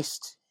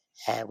Christ,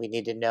 and we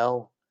need to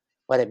know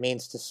what it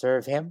means to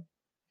serve him.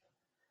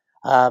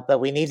 But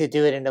we need to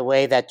do it in a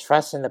way that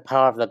trusts in the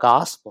power of the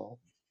gospel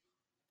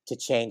to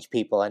change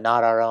people and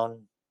not our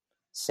own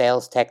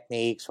sales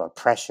techniques or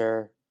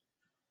pressure.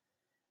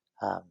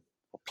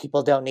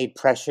 People don't need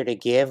pressure to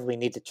give. We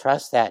need to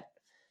trust that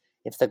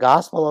if the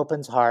gospel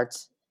opens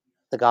hearts,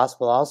 the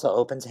gospel also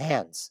opens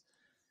hands.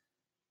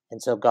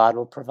 And so God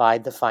will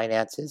provide the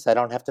finances. I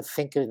don't have to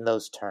think in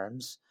those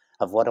terms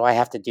of what do I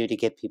have to do to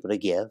get people to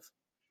give.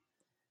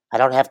 I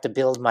don't have to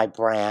build my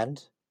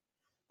brand.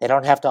 They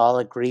don't have to all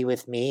agree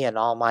with me and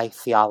all my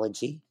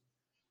theology.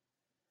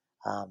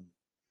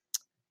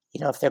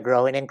 If they're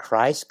growing in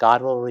Christ,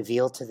 God will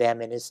reveal to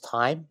them in his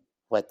time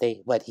what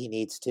he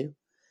needs to.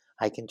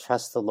 I can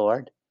trust the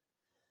Lord.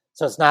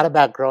 So it's not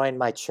about growing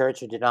my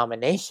church or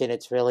denomination.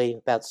 It's really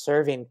about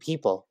serving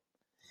people.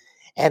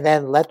 And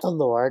then let the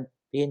Lord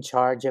be in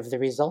charge of the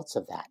results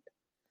of that.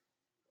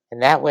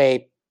 And that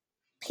way,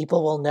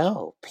 people will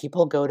know.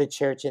 People go to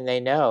church and they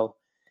know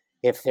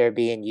if they're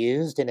being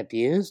used and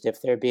abused,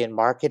 if they're being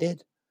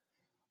marketed,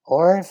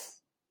 or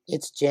if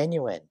it's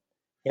genuine,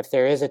 if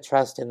there is a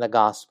trust in the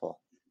gospel.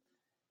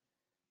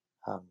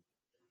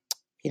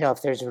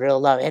 If there's real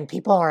love. And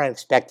people aren't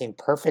expecting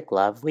perfect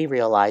love. We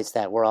realize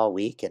that we're all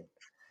weak,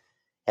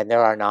 and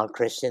there are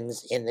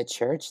non-Christians in the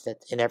church, that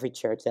in every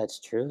church that's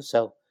true.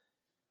 So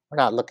we're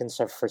not looking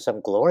for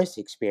some glorious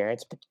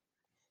experience, but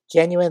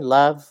genuine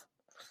love,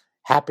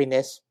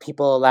 happiness,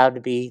 people allowed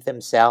to be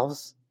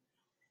themselves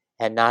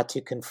and not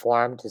to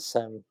conform to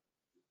some,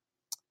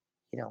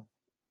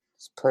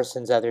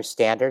 person's other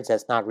standards.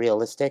 That's not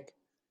realistic.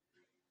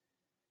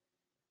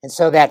 And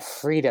so that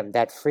freedom,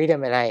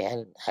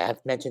 and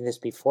I've mentioned this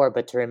before,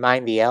 but to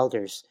remind the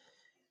elders,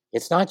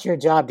 it's not your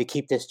job to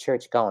keep this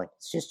church going.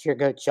 It's just your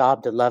good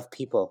job to love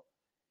people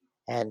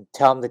and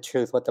tell them the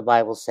truth, what the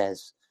Bible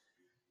says.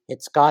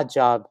 It's God's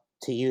job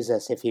to use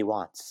us if he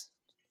wants.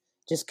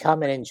 Just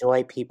come and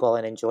enjoy people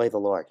and enjoy the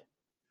Lord.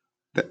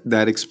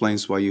 That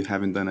explains why you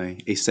haven't done a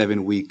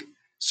 7-week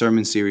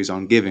sermon series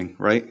on giving,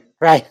 right?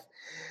 Right.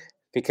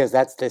 Because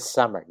that's this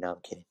summer. No,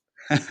 I'm kidding.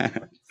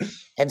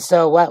 And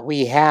so what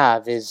we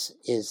have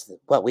is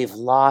what we've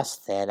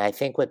lost then. I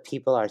think what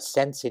people are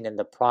sensing in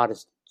the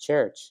Protestant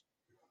church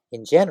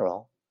in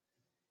general,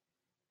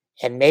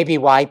 and maybe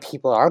why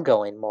people are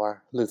going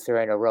more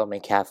Lutheran or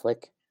Roman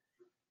Catholic,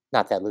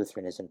 not that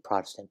Lutheran isn't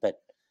Protestant,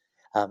 but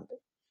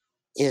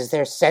is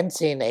they're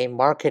sensing a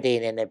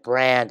marketing and a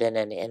brand and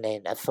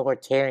an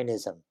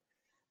authoritarianism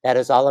that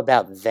is all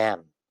about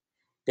them,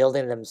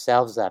 building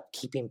themselves up,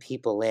 keeping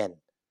people in,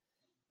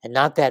 and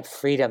not that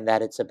freedom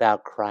that it's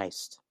about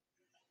Christ.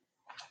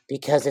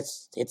 Because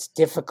it's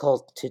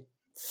difficult to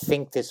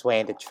think this way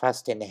and to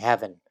trust in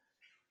heaven.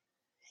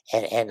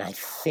 And I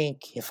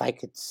think if I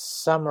could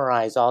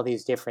summarize all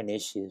these different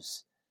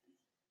issues,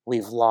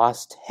 we've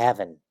lost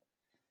heaven.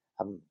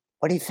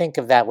 What do you think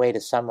of that way to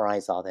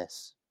summarize all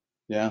this?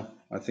 Yeah,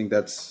 I think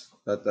that's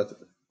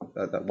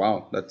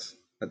wow,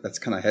 that's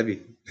kind of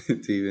heavy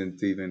to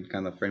even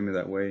kind of frame it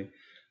that way,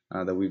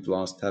 that we've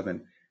lost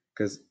heaven.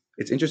 Because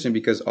it's interesting,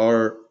 because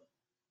our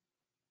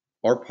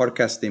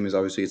podcast theme is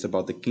obviously it's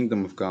about the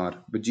kingdom of God,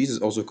 but Jesus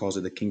also calls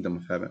it the kingdom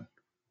of heaven.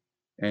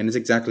 And it's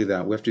exactly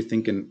that. We have to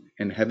think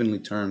in heavenly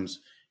terms.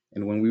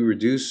 And when we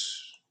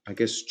reduce, I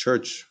guess,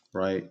 church,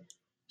 right,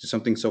 to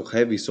something so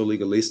heavy, so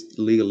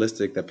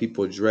legalistic that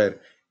people dread,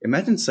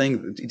 imagine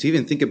saying, to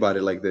even think about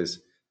it like this,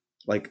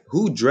 like,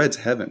 who dreads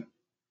heaven?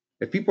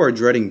 If people are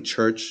dreading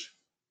church,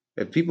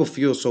 if people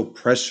feel so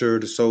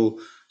pressured, so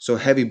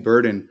heavy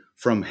burden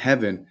from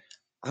heaven,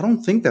 I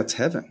don't think that's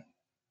heaven.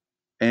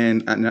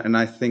 And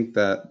I think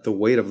that the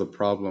weight of the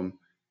problem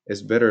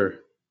is better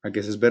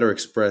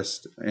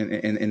expressed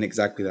in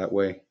exactly that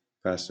way,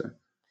 Pastor.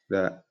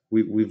 That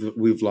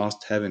we've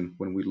lost heaven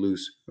when we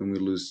lose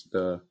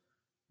the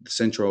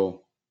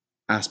central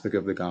aspect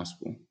of the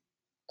gospel.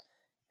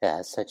 Yeah,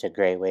 that's such a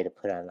great way to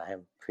put it. I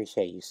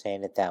appreciate you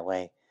saying it that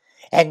way.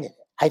 And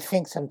I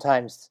think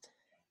sometimes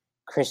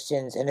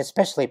Christians, and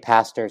especially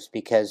pastors,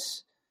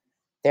 because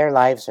their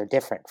lives are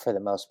different for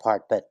the most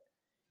part, but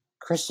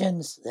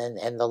Christians,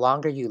 and the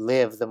longer you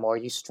live, the more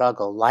you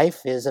struggle.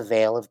 Life is a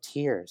vale of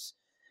tears,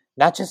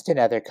 not just in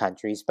other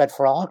countries, but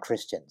for all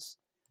Christians.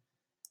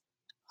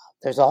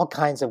 There's all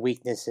kinds of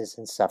weaknesses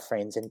and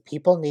sufferings, and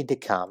people need to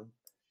come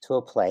to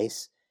a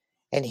place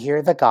and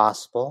hear the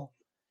gospel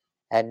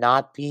and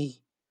not be,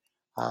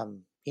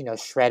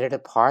 shredded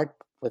apart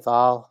with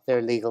all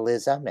their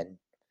legalism, and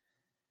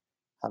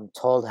I'm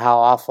told how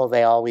awful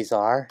they always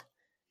are.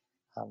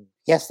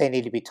 Yes, they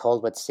need to be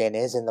told what sin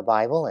is in the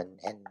Bible and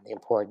the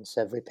importance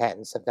of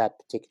repentance of that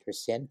particular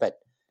sin, but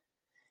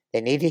they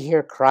need to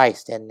hear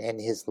Christ and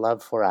his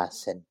love for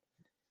us, and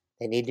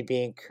they need to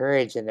be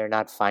encouraged, and they're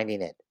not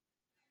finding it.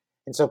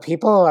 And so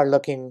people are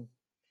looking,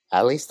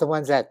 at least the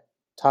ones that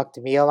talk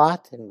to me a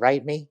lot and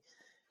write me,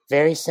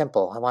 very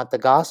simple. I want the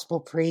gospel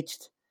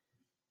preached.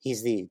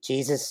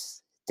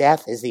 Jesus'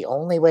 death is the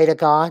only way to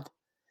God.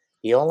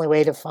 The only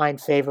way to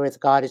find favor with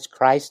God is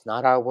Christ,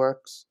 not our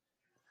works.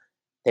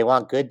 They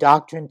want good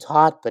doctrine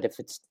taught, but if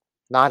it's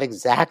not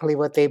exactly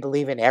what they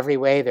believe in every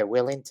way, they're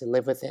willing to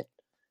live with it.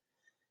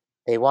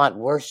 They want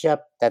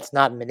worship that's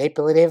not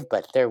manipulative,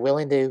 but they're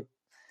willing to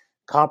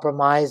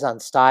compromise on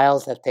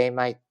styles that they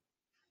might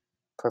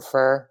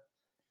prefer.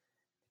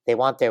 They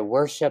want their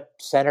worship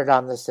centered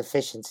on the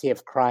sufficiency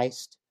of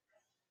Christ.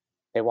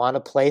 They want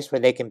a place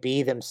where they can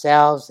be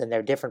themselves and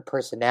their different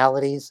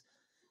personalities.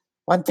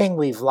 One thing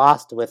we've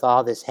lost with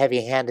all this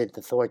heavy-handed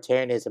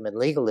authoritarianism and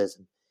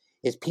legalism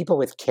is people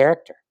with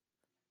character.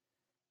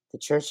 The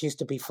church used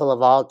to be full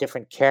of all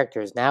different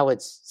characters. Now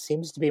it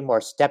seems to be more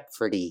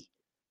Stepfordy,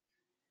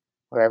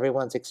 where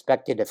everyone's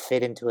expected to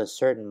fit into a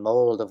certain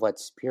mold of what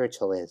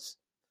spiritual is.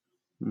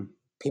 Hmm.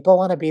 People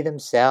want to be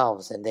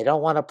themselves, and they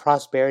don't want a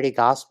prosperity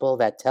gospel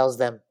that tells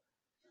them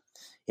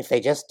if they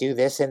just do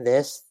this and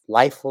this,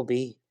 life will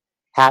be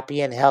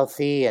happy and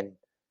healthy and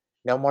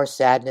no more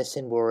sadness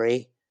and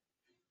worry.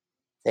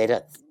 They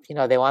don't,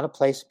 they want a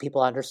place where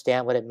people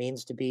understand what it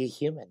means to be a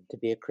human, to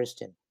be a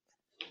Christian.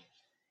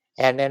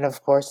 And then,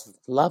 of course,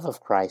 love of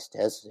Christ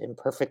as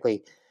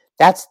imperfectly.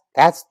 That's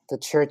the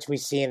church we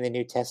see in the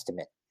New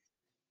Testament.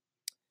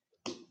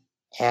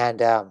 And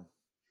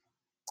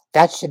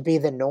that should be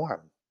the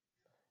norm.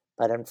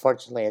 But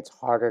unfortunately, it's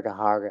harder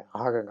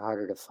and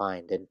harder to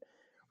find. And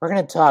we're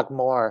going to talk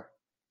more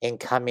in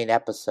coming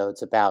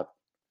episodes about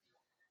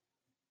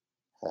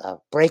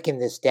breaking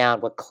this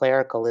down, what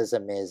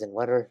clericalism is, and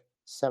what are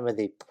some of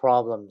the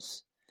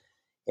problems,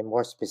 and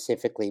more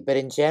specifically. But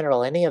in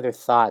general, any other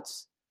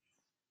thoughts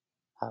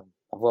of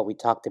what we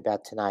talked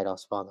about tonight,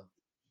 Osvaldo?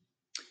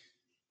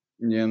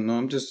 Yeah, no,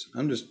 I'm just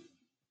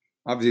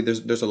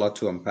obviously there's a lot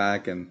to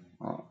unpack and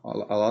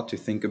a lot to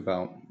think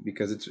about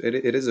because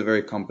it is a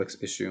very complex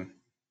issue.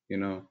 You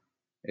know,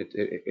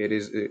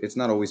 it's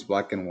not always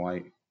black and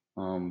white.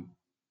 Um,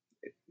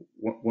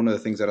 one of the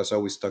things that has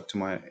always stuck to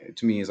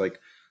me is like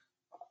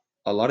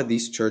a lot of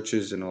these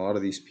churches and a lot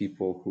of these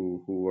people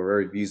who are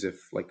very abusive,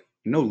 like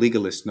no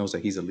legalist knows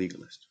that he's a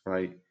legalist,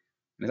 right? And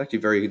it's actually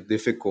very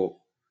difficult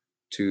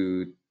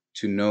to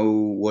know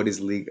what is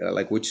legal,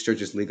 like which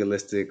church is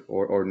legalistic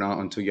or not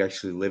until you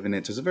actually live in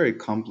it. So it's a very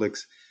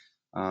complex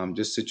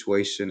just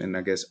situation and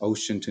I guess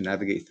ocean to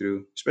navigate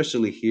through,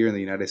 especially here in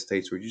the United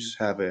States where you just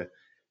have an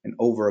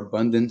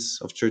overabundance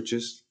of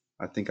churches.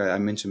 I think I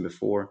mentioned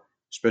before,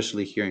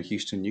 especially here in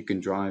Houston, you can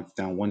drive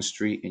down one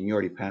street and you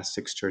already passed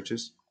six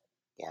churches.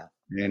 Yeah.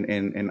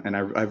 And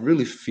I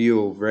really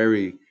feel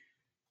very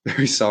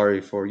very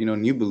sorry for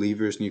new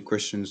believers, new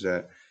Christians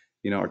that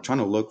are trying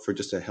to look for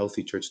just a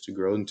healthy church to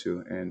grow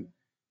into, and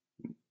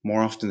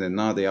more often than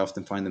not, they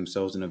often find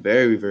themselves in a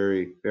very,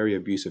 very, very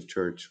abusive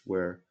church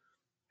where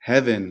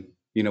heaven,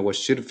 what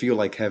should feel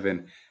like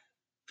heaven,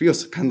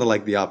 feels kind of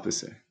like the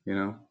opposite.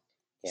 Yeah.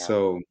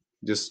 So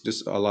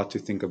just a lot to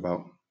think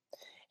about.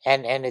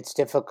 And it's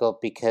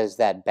difficult because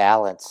that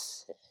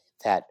balance,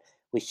 that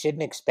we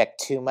shouldn't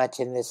expect too much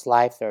in this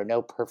life. There are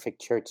no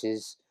perfect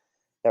churches.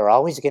 There are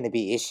always going to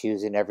be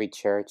issues in every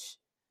church,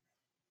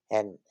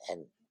 and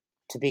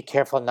to be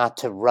careful not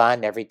to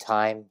run every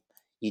time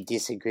you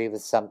disagree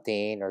with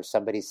something or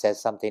somebody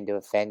says something to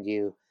offend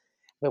you.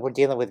 I mean, we're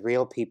dealing with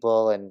real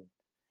people, and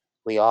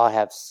we all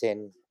have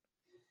sin.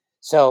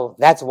 So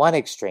that's one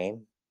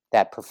extreme,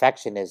 that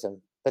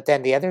perfectionism. But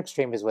then the other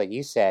extreme is what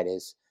you said,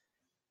 is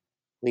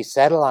we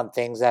settle on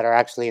things that are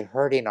actually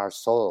hurting our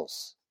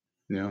souls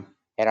Yeah.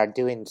 and are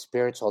doing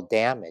spiritual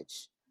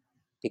damage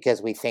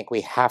because we think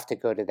we have to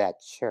go to that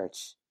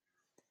church.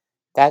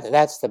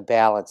 That's the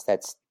balance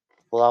that's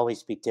will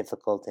always be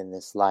difficult in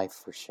this life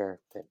for sure.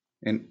 But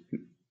And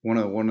one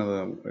of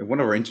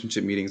our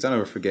internship meetings, I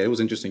never forget. It was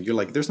interesting. You're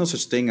like, there's no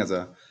such thing as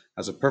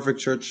a perfect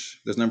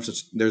church. There's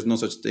no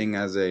such thing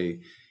as a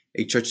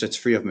church that's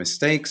free of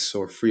mistakes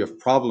or free of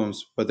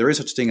problems. But there is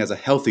such thing as a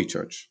healthy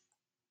church,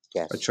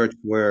 a yes, church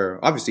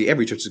where obviously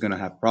every church is going to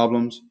have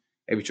problems.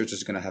 Every church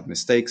is going to have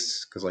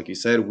mistakes because, like you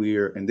said,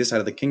 we're in this side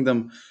of the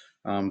kingdom.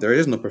 There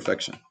is no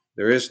perfection.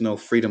 There is no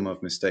freedom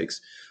of mistakes.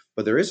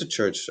 But there is a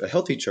church, a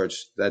healthy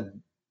church that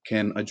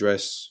can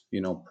address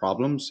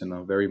problems in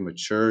a very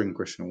mature and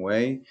Christian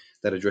way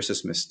that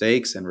addresses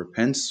mistakes and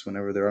repents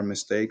whenever there are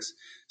mistakes.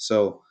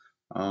 So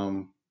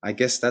I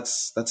guess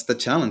that's the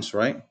challenge,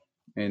 right?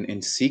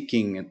 In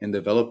seeking and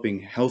developing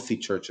healthy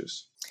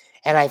churches.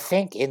 and I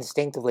think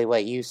instinctively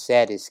what you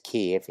said is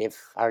key. If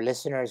our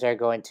listeners are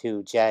going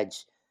to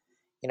judge,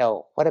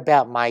 what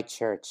about my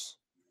church?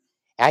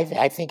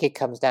 I think it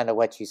comes down to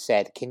what you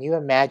said. Can you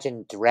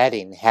imagine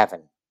dreading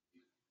heaven?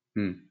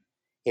 Hmm.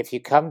 If you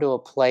come to a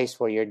place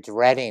where you're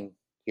dreading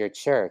your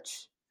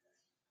church,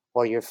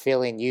 or you're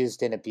feeling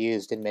used and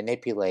abused and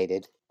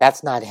manipulated,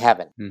 that's not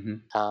heaven.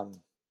 Mm-hmm.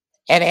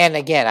 And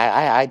again,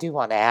 I do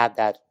want to add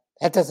that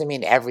doesn't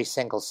mean every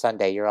single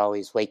Sunday you're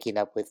always waking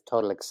up with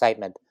total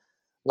excitement.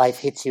 Life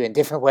hits you in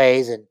different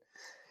ways, and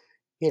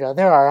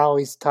there are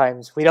always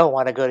times we don't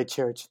want to go to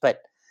church,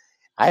 but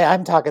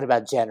I'm talking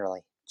about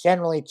generally.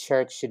 Generally,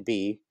 church should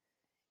be,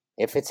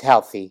 if it's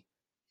healthy,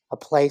 a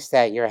place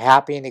that you're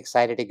happy and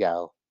excited to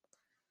go,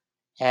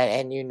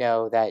 and you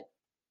know that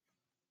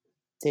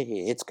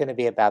it's going to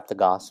be about the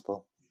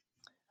gospel,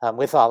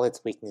 with all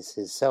its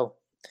weaknesses. So,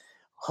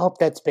 hope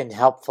that's been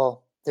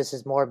helpful. This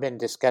has more been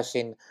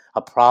discussing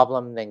a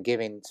problem than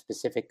giving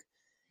specific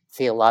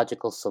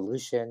theological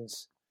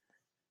solutions.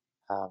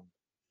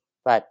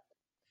 But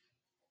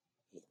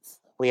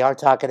we are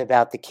talking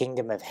about the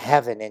kingdom of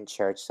heaven in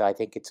church, so I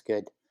think it's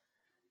good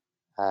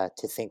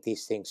to think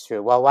these things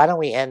through. Well, why don't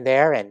we end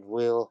there, and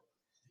we'll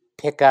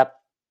pick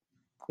up.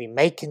 We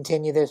may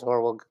continue this,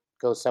 or we'll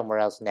go somewhere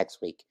else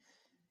next week.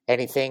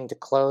 Anything to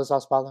close,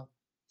 Osvaldo?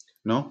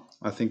 No,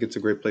 I think it's a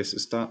great place to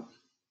stop.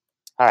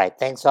 All right.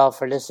 Thanks all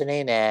for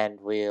listening, and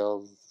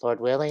we'll, Lord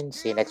willing,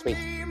 see you next week.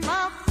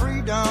 My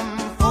freedom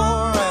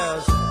for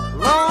as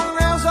long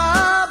as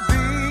I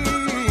be.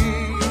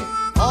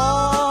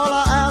 All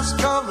I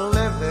ask of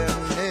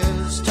living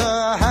is to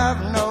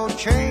have no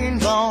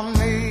chains on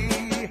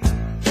me.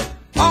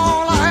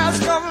 All I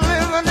ask of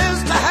living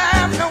is to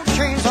have no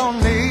chains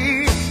on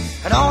me.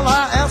 And all